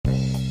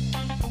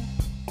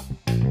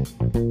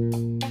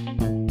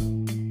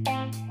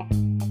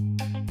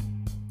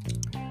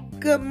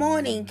Good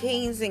morning,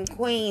 kings and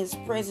queens,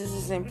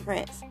 princesses and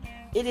prince.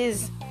 It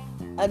is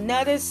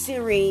another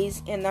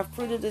series in the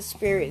Fruit of the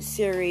Spirit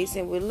series,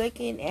 and we're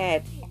looking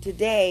at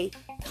today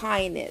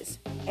kindness.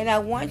 And I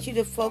want you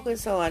to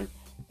focus on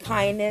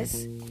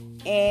kindness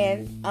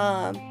and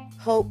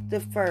hope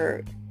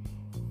deferred.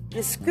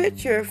 The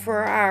scripture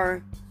for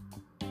our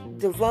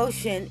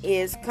devotion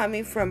is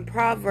coming from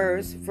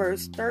Proverbs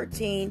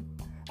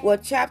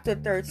chapter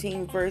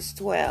 13, verse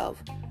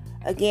 12.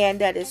 Again,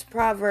 that is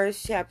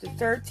Proverbs chapter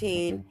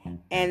 13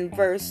 and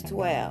verse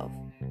 12.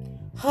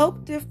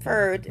 Hope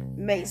deferred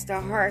makes the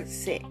heart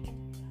sick,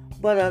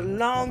 but a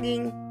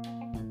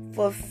longing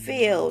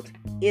fulfilled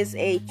is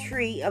a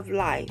tree of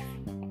life.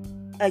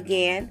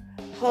 Again,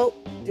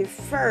 hope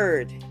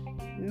deferred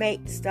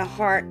makes the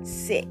heart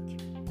sick,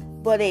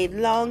 but a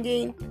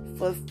longing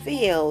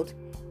fulfilled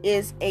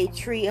is a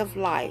tree of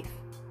life.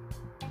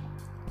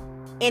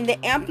 In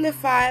the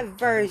Amplified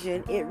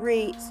Version, it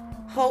reads,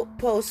 hope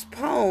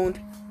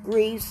postponed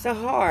grieves the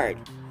heart,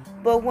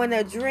 but when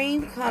a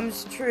dream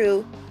comes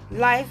true,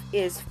 life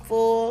is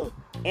full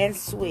and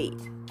sweet.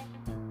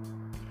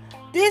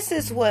 This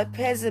is what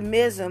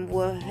pessimism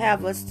will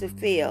have us to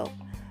feel.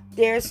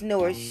 There's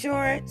no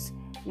assurance,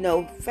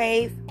 no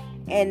faith,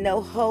 and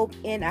no hope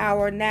in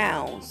our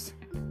nows.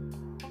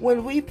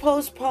 When we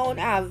postpone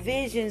our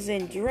visions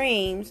and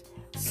dreams,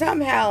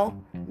 somehow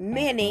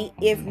many,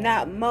 if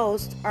not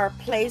most, are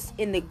placed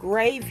in the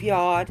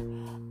graveyard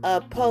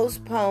of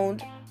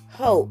postponed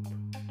hope.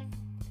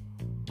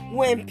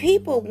 When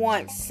people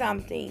want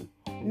something,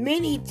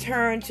 many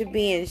turn to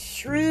being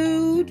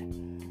shrewd,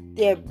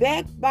 they're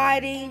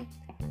backbiting,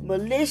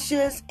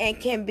 malicious, and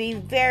can be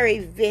very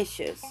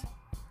vicious,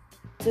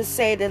 to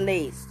say the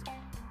least.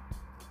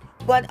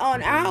 But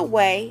on our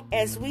way,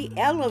 as we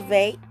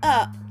elevate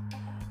up,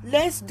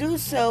 let's do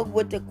so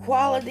with the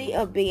quality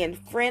of being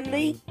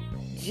friendly,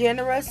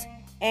 generous,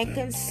 and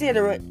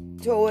considerate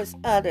towards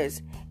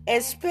others,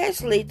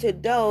 especially to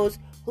those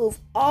who've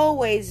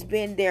always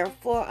been there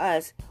for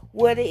us,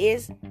 whether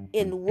it's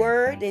in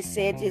word, they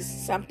said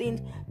just something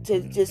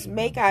to just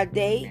make our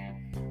day,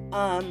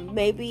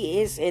 maybe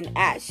it's in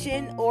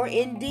action or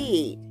in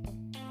deed.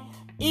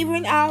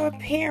 Even our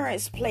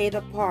parents played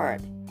a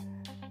part.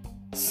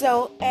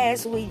 So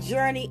as we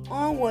journey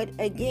onward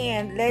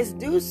again, let's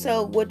do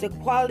so with the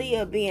quality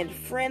of being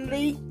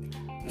friendly,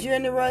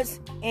 generous,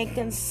 and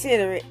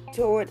considerate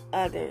toward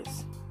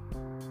others.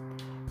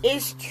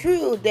 It's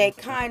true that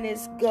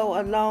kindness goes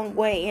a long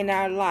way in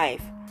our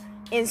life.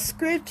 In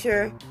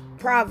Scripture,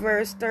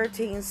 Proverbs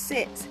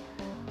 13:6,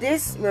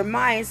 this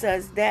reminds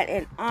us that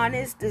an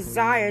honest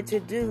desire to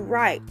do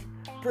right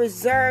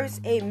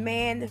preserves a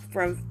man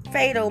from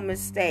fatal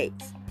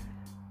mistakes.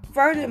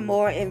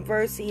 Furthermore, in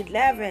verse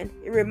 11,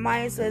 it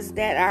reminds us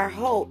that our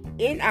hope,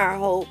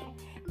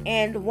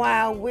 and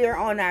while we're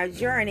on our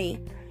journey,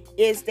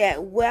 is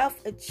that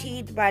wealth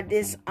achieved by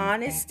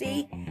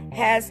dishonesty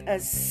has a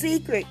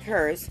secret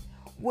curse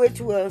which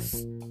will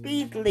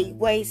speedily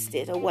waste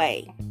it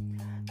away.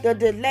 The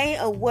delay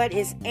of what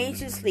is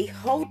anxiously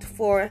hoped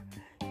for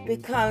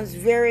becomes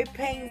very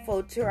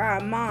painful to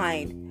our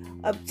mind.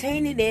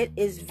 Obtaining it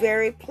is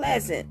very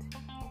pleasant,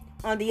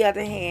 on the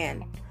other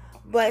hand,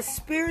 but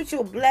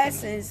spiritual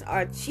blessings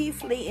are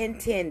chiefly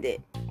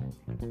intended.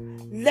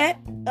 Let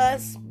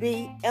us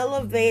be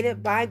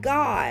elevated by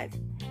God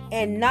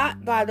and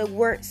not by the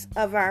works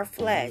of our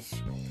flesh,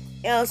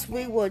 else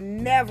we will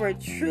never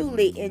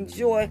truly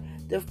enjoy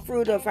the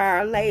fruit of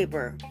our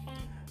labor.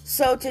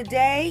 So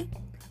today,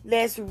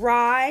 let's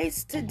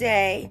rise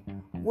today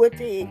with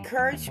the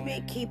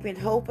encouragement keeping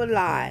hope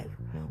alive.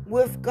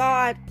 With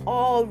God,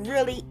 all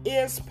really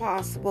is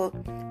possible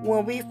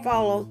when we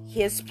follow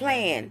His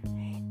plan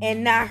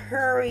and not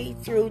hurry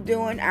through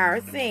doing our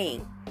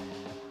thing.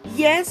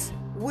 Yes,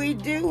 we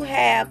do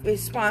have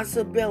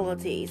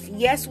responsibilities.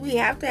 Yes, we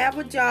have to have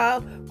a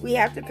job. We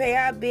have to pay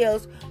our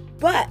bills.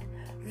 But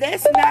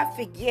let's not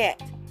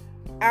forget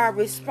our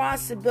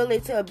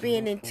responsibility of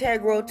being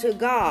integral to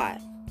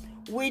God.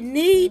 We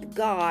need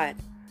God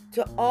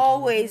to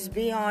always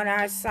be on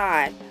our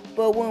side.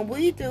 But when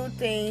we do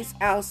things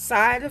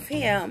outside of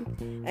Him,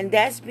 and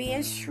that's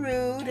being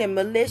shrewd and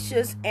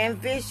malicious and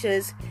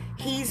vicious,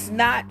 He's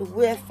not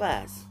with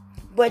us.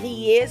 But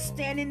He is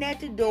standing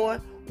at the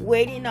door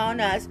waiting on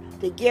us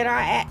to get our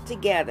act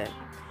together.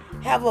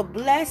 Have a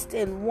blessed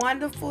and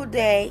wonderful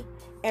day,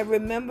 and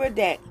remember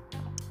that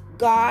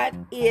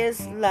God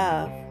is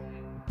love.